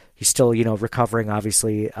well. He's still, recovering,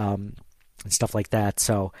 obviously, and stuff like that.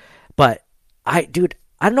 So, but I don't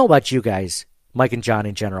know about you guys, Mike and John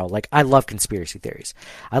in general. Like, I love conspiracy theories.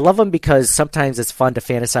 I love them because sometimes it's fun to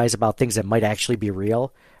fantasize about things that might actually be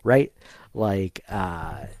real, right? Like,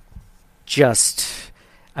 I'm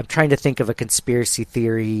trying to think of a conspiracy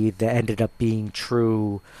theory that ended up being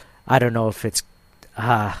true. I don't know if it's,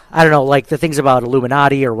 like the things about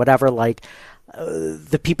Illuminati or whatever, like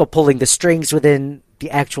the people pulling the strings within the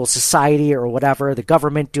actual society or whatever, the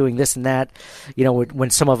government doing this and that, when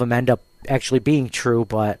some of them end up actually being true.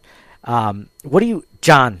 But what do you,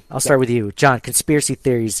 John, I'll start with you. John, conspiracy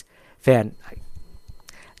theories fan.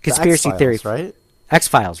 Conspiracy theories, right?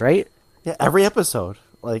 X-Files, right? Yeah, every episode.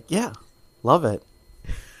 Like, yeah, love it.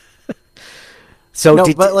 So, no,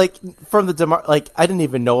 but like from the Damar, like I didn't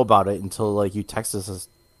even know about it until like you texted us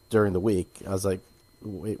during the week. I was like,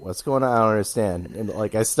 wait, what's going on? I don't understand. And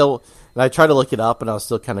like I tried to look it up, and I was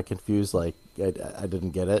still kind of confused. Like I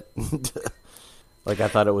didn't get it. Like I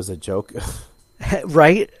thought it was a joke.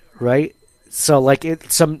 Right. So like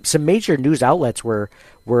some major news outlets were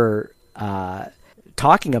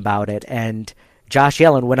talking about it, and Josh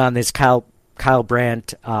Allen went on this Kyle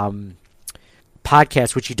Brandt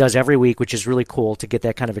podcast, which he does every week, which is really cool to get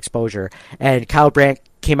that kind of exposure. And Kyle Brandt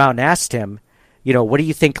came out and asked him, what do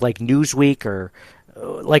you think, like Newsweek or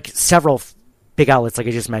like several big outlets, like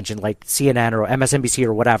I just mentioned, like CNN or MSNBC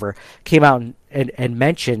or whatever, came out and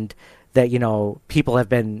mentioned that, people have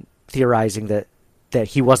been theorizing that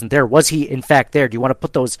he wasn't there. Was he in fact there? Do you want to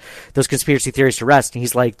put those conspiracy theories to rest? And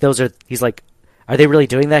he's like, are they really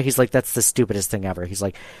doing that? He's like, that's the stupidest thing ever. He's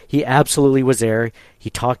like, he absolutely was there. He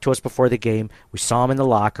talked to us before the game. We saw him in the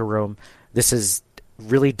locker room. This is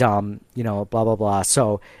really dumb, blah, blah, blah.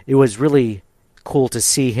 So it was really cool to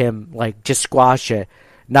see him like just squash it.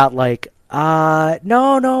 Not like,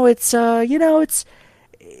 no, it's,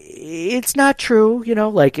 it's not true.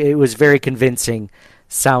 Like it was very convincing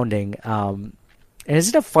sounding. And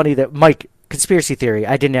isn't it funny that, Mike, conspiracy theory,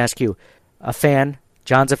 I didn't ask you, a fan?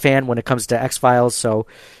 John's a fan when it comes to X-Files, so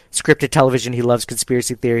scripted television, he loves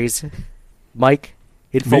conspiracy theories. Mike,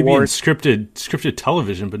 InfoWars? Maybe in scripted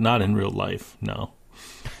television, but not in real life, no.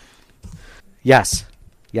 Yes.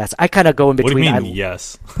 I kind of go in between. What do you mean,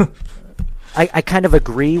 yes? I kind of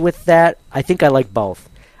agree with that. I think I like both.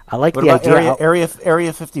 I like what the about idea.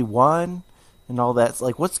 Area 51 and all that.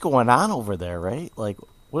 Like, what's going on over there, right? Like,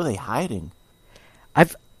 what are they hiding?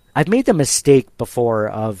 I've made the mistake before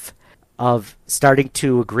of starting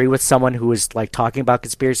to agree with someone who was like talking about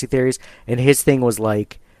conspiracy theories, and his thing was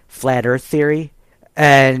like flat earth theory,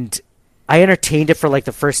 and I entertained it for like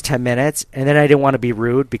the first 10 minutes, and then I didn't want to be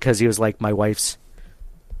rude because he was like my wife's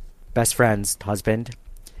best friend's husband,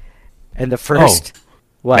 and the first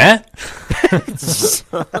what? Matt?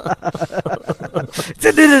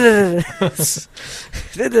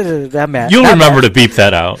 That Matt. You'll remember Matt. to beep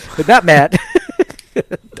that out. But not Matt.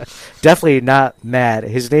 Definitely not Matt.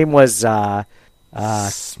 His name was Smash?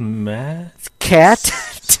 Cat.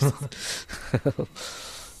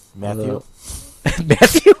 Matthew.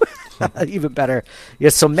 Matthew? Even better. Yeah,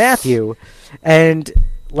 so Matthew. And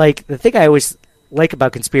like the thing I always like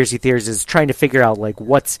about conspiracy theories is trying to figure out like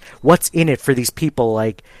what's in it for these people,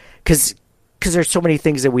 like because there's so many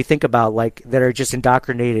things that we think about like that are just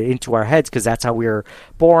indoctrinated into our heads because that's how we were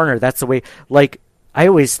born, or that's the way. Like I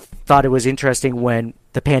always thought it was interesting when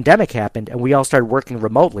the pandemic happened and we all started working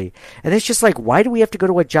remotely, and it's just like, why do we have to go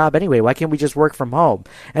to a job anyway? Why can't we just work from home?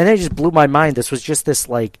 And then it just blew my mind. This was just this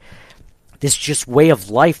just way of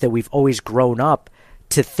life that we've always grown up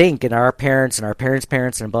to think, and our parents and our parents'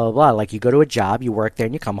 parents and blah, blah, blah. Like you go to a job, you work there,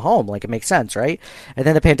 and you come home. Like it makes sense, right? And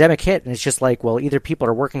then the pandemic hit, and it's just like, well, either people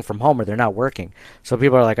are working from home or they're not working. So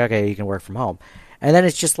people are like, okay, you can work from home. And then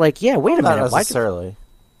it's just like, yeah, wait a minute. Not necessarily.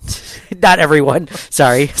 Not everyone.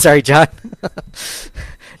 Sorry, John.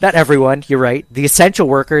 Not everyone. You're right. The essential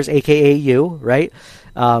workers, a.k.a. you, right?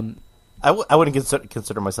 I wouldn't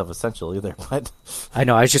consider myself essential either, but I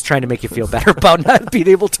know. I was just trying to make you feel better about not being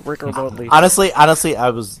able to work remotely. Honestly,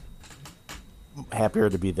 happier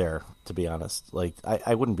to be there, to be honest. Like,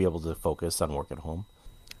 I wouldn't be able to focus on work at home.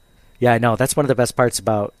 Yeah, I know. That's one of the best parts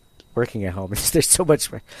about working at home. There's so much.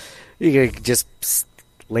 You can just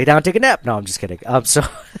lay down, take a nap. No, I'm just kidding.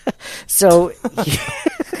 So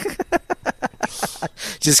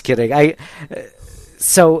just kidding.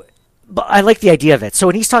 But I like the idea of it. So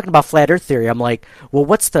when he's talking about flat Earth theory, I'm like, well,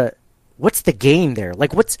 what's the gain there?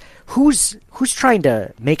 Like, who's trying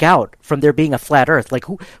to make out from there being a flat Earth? Like,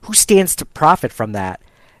 who stands to profit from that?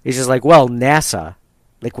 He's just like, well, NASA.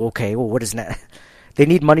 Like, well, okay, well, what is that? They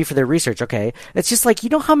need money for their research. Okay, it's just like, you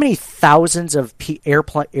know how many thousands of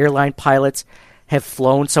airline pilots have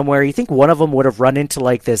flown somewhere? You think one of them would have run into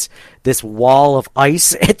like this wall of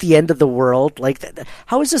ice at the end of the world? Like,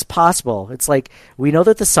 how is this possible? It's like, we know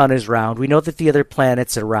that the sun is round, we know that the other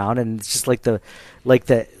planets are round, and it's just like the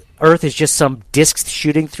Earth is just some disk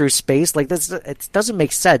shooting through space. Like, this, it doesn't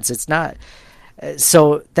make sense. It's not.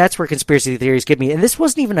 So that's where conspiracy theories get me. And this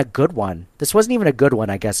wasn't even a good one.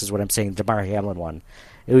 I guess is what I'm saying. The Damar Hamlin one.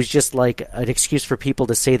 It was just like an excuse for people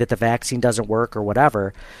to say that the vaccine doesn't work or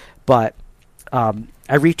whatever. But I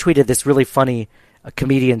retweeted this really funny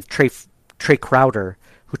comedian, Trey Crowder,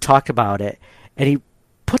 who talked about it. And he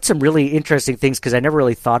put some really interesting things, because I never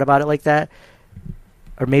really thought about it like that.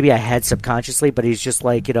 Or maybe I had subconsciously, but he's just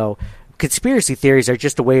like, conspiracy theories are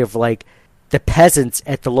just a way of like the peasants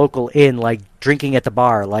at the local inn, like drinking at the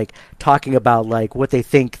bar, like talking about like what they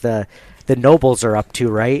think the nobles are up to,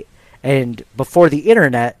 right? And before the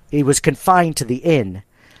internet, it was confined to the inn.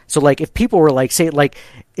 So like if people were like, say, like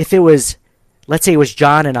if it was, let's say it was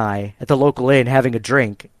John and I at the local inn having a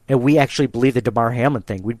drink, and we actually believe the Damar Hamlin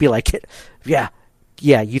thing, we'd be like, yeah,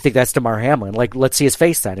 you think that's Damar Hamlin? Like, let's see his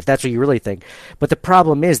face then, if that's what you really think. But the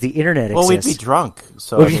problem is the internet exists. Well, we'd be drunk,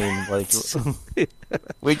 so I mean, like,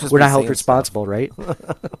 we're not held responsible, right?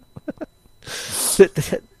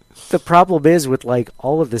 The problem is with like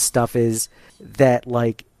all of this stuff is that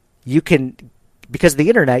like you can, because of the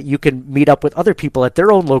internet, you can meet up with other people at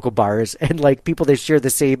their own local bars, and like people that share the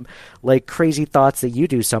same like crazy thoughts that you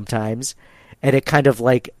do sometimes, and it kind of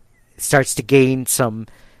like starts to gain some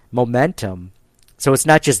momentum. So it's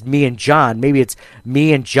not just me and John. Maybe it's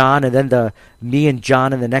me and John, and then me and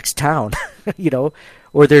John in the next town,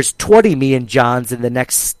 or there's 20 me and Johns in the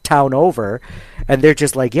next town over, and they're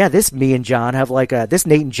just like, yeah, this me and John have like this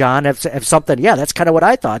Nate and John have something. Yeah, that's kind of what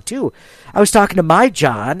I thought too. I was talking to my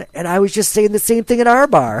John, and I was just saying the same thing in our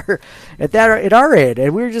bar, at our inn,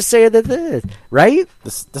 and we were just saying that, right?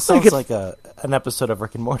 This sounds like an episode of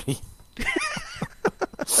Rick and Morty.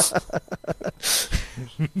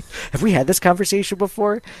 Have we had this conversation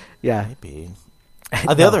before? Yeah, maybe.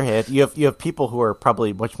 On the other hand, you have people who are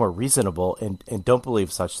probably much more reasonable and don't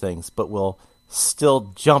believe such things, but will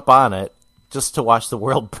still jump on it just to watch the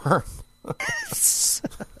world burn.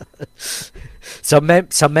 Some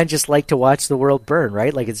men just like to watch the world burn,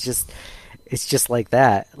 right? Like it's just like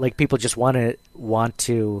that. Like people just want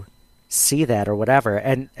to see that or whatever.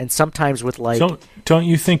 And sometimes with like, don't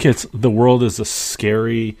you think the world is a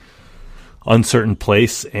scary, uncertain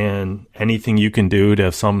place, and anything you can do to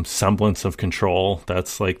have some semblance of control,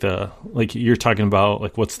 that's like you're talking about,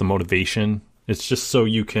 like, what's the motivation? It's just so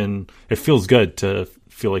it feels good to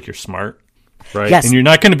feel like you're smart, right? Yes. And you're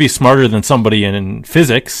not going to be smarter than somebody in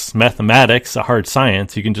physics, mathematics, a hard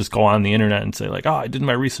science. You can just go on the internet and say like, oh, I did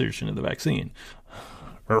my research into the vaccine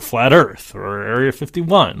or flat Earth or Area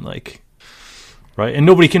 51, like, right? And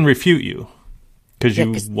nobody can refute you because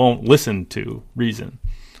you won't listen to reason.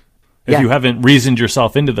 If you haven't reasoned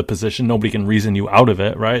yourself into the position, nobody can reason you out of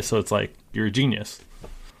it, right? So it's like you're a genius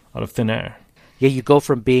out of thin air. Yeah, you go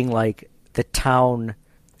from being like the town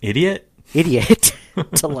idiot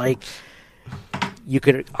to like you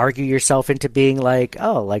could argue yourself into being like,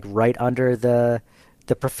 oh, like right under the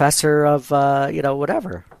professor of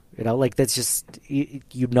whatever. Like that's just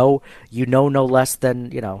you know no less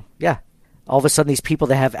than, yeah. All of a sudden these people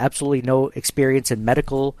that have absolutely no experience in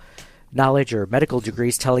medical knowledge or medical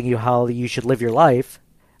degrees telling you how you should live your life,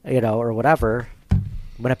 or whatever.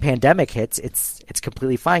 When a pandemic hits, it's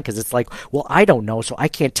completely fine because it's like, well, I don't know, so I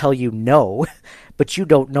can't tell you no, but you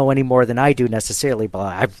don't know any more than I do necessarily.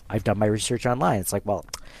 But I've done my research online. It's like, well,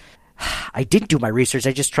 I didn't do my research.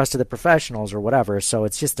 I just trusted the professionals or whatever. So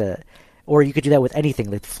it's just or you could do that with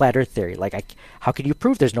anything, like flat Earth theory. Like, how can you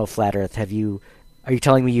prove there's no flat Earth? Are you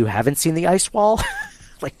telling me you haven't seen the ice wall?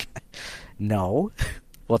 Like, no.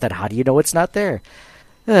 Well, then how do you know it's not there?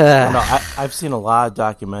 I've seen a lot of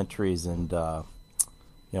documentaries and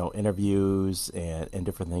interviews and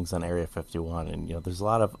different things on Area 51, and there's a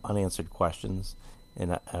lot of unanswered questions,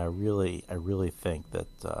 and I really think that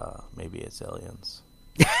maybe it's aliens.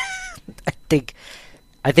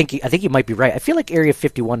 I think you might be right. I feel like Area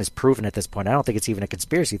 51 is proven at this point. I don't think it's even a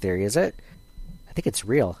conspiracy theory, is it? I think it's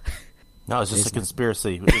real. No, it's just a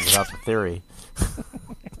conspiracy without the theory.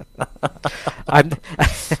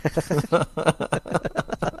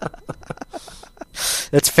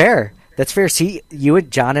 That's fair. That's fair. See, you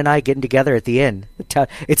and John and I getting together at the end.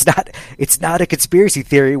 It's not a conspiracy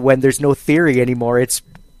theory when there's no theory anymore. It's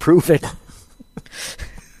proven.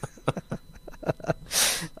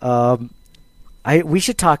 We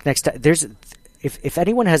should talk next time. If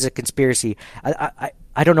anyone has a conspiracy,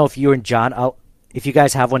 I don't know if you and John, if you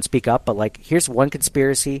guys have one, speak up. But like, here's one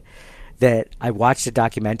conspiracy that I watched a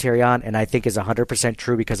documentary on, and I think is 100%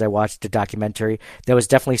 true because I watched a documentary that was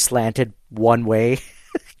definitely slanted one way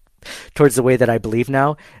towards the way that I believe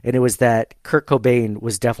now, and it was that Kurt Cobain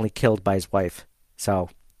was definitely killed by his wife. So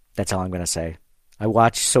that's all I'm going to say. I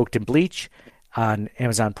watched Soaked in Bleach on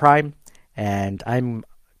Amazon Prime, and I'm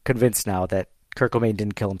convinced now that Kurt Cobain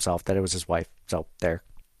didn't kill himself, that it was his wife. So there.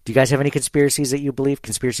 Do you guys have any conspiracy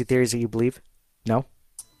theories that you believe? No?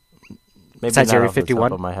 Maybe Besides not Area off the 51?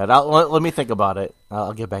 top of my head. Let me think about it.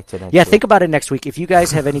 I'll get back to it next Yeah, week. think about it next week. If you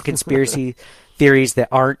guys have any conspiracy theories that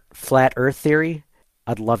aren't flat Earth theory,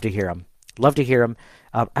 I'd love to hear them.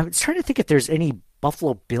 I was trying to think if there's any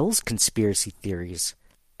Buffalo Bills conspiracy theories.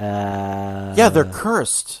 Yeah, they're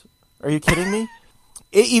cursed. Are you kidding me?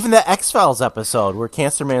 Even the X-Files episode where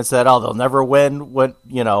Cancer Man said, "Oh, they'll never win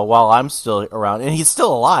while I'm still around," and he's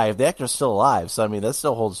still alive. The actor's still alive, so I mean that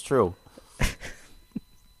still holds true.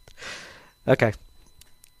 Okay,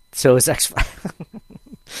 so is X-Files.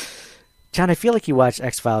 John, I feel like you watched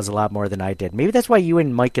X-Files a lot more than I did. Maybe that's why you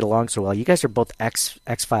and Mike get along so well. You guys are both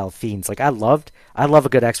X-File fiends. Like I love a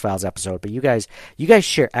good X-Files episode, but you guys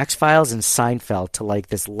share X-Files and Seinfeld to like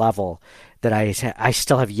this level that I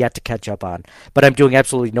still have yet to catch up on. But I'm doing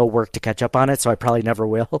absolutely no work to catch up on it, so I probably never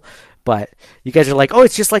will. But you guys are like, oh,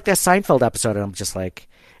 it's just like that Seinfeld episode, and I'm just like,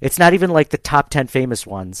 it's not even like the top 10 famous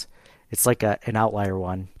ones. It's like an outlier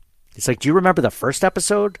one. It's like, do you remember the first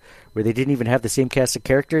episode where they didn't even have the same cast of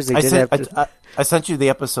characters? I sent you the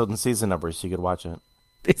episode and season numbers so you could watch it.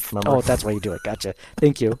 Oh, that's why you do it. Gotcha.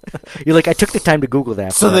 Thank you. You're like, I took the time to Google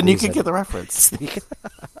that. So then you can get the reference.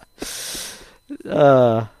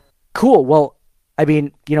 Cool. Well, I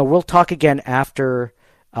mean, we'll talk again after,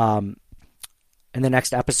 in the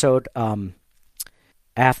next episode,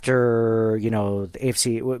 after, the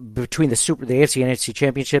AFC, between the AFC and NFC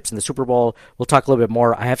championships and the Super Bowl. We'll talk a little bit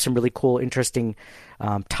more. I have some really cool, interesting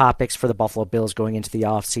topics for the Buffalo Bills going into the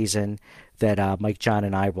offseason that Mike, John,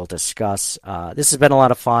 and I will discuss. This has been a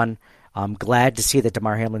lot of fun. I'm glad to see that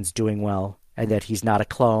Damar Hamlin's doing well and that he's not a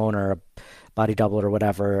clone or a body double or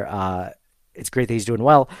whatever. It's great that he's doing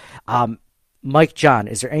well. Mike, John,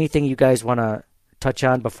 is there anything you guys want to touch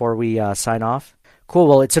on before we sign off? Cool.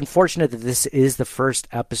 Well, it's unfortunate that this is the first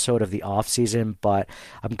episode of the off season, but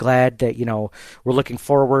I'm glad that, we're looking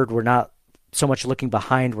forward. We're not so much looking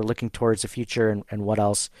behind. We're looking towards the future and what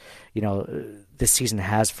else, this season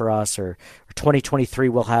has for us or 2023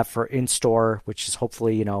 will have for in store, which is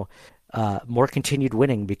hopefully, more continued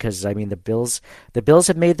winning because, I mean, the Bills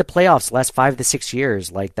have made the playoffs the last 5 to 6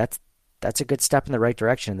 years. Like that's a good step in the right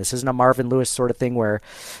direction. This isn't a Marvin Lewis sort of thing where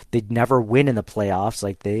they'd never win in the playoffs.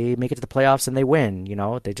 Like they make it to the playoffs and they win,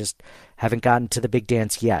 they just haven't gotten to the big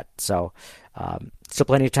dance yet. So, still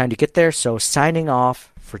plenty of time to get there. So signing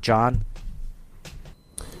off for John.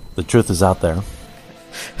 The truth is out there.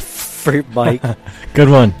 For Mike. Good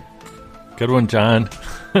one, John.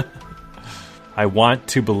 I want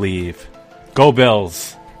to believe. Go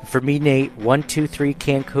Bills. For me, Nate, 1, 2, 3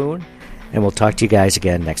 Cancun. And we'll talk to you guys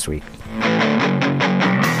again next week.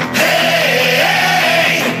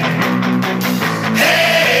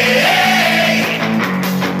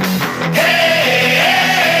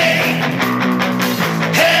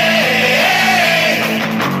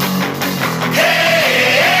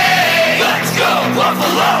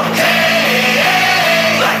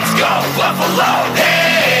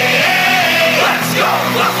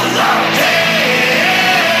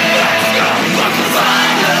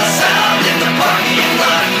 Find the sound in the parking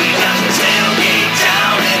lot. We got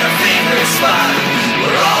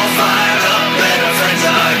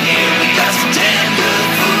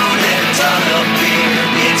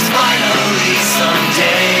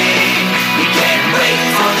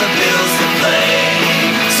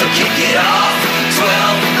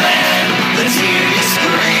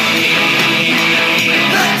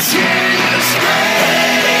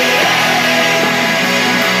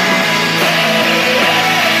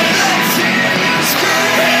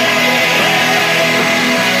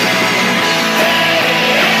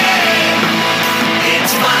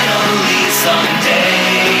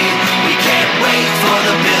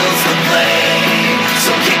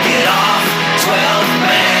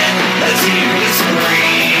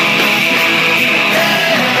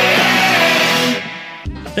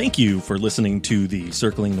Thank you for listening to the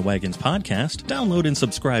Circling the Wagons podcast. Download and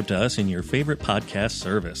subscribe to us in your favorite podcast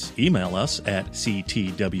service. Email us at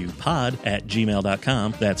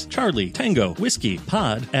ctwpod@gmail.com. That's Charlie Tango Whiskey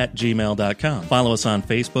Pod @gmail.com. Follow us on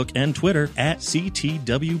Facebook and Twitter at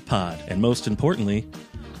CTWPod. And most importantly,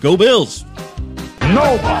 go Bills!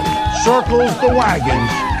 Nobody circles the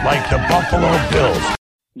wagons like the Buffalo Bills.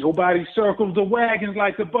 Nobody circles the wagons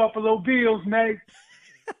like the Buffalo Bills, Nate.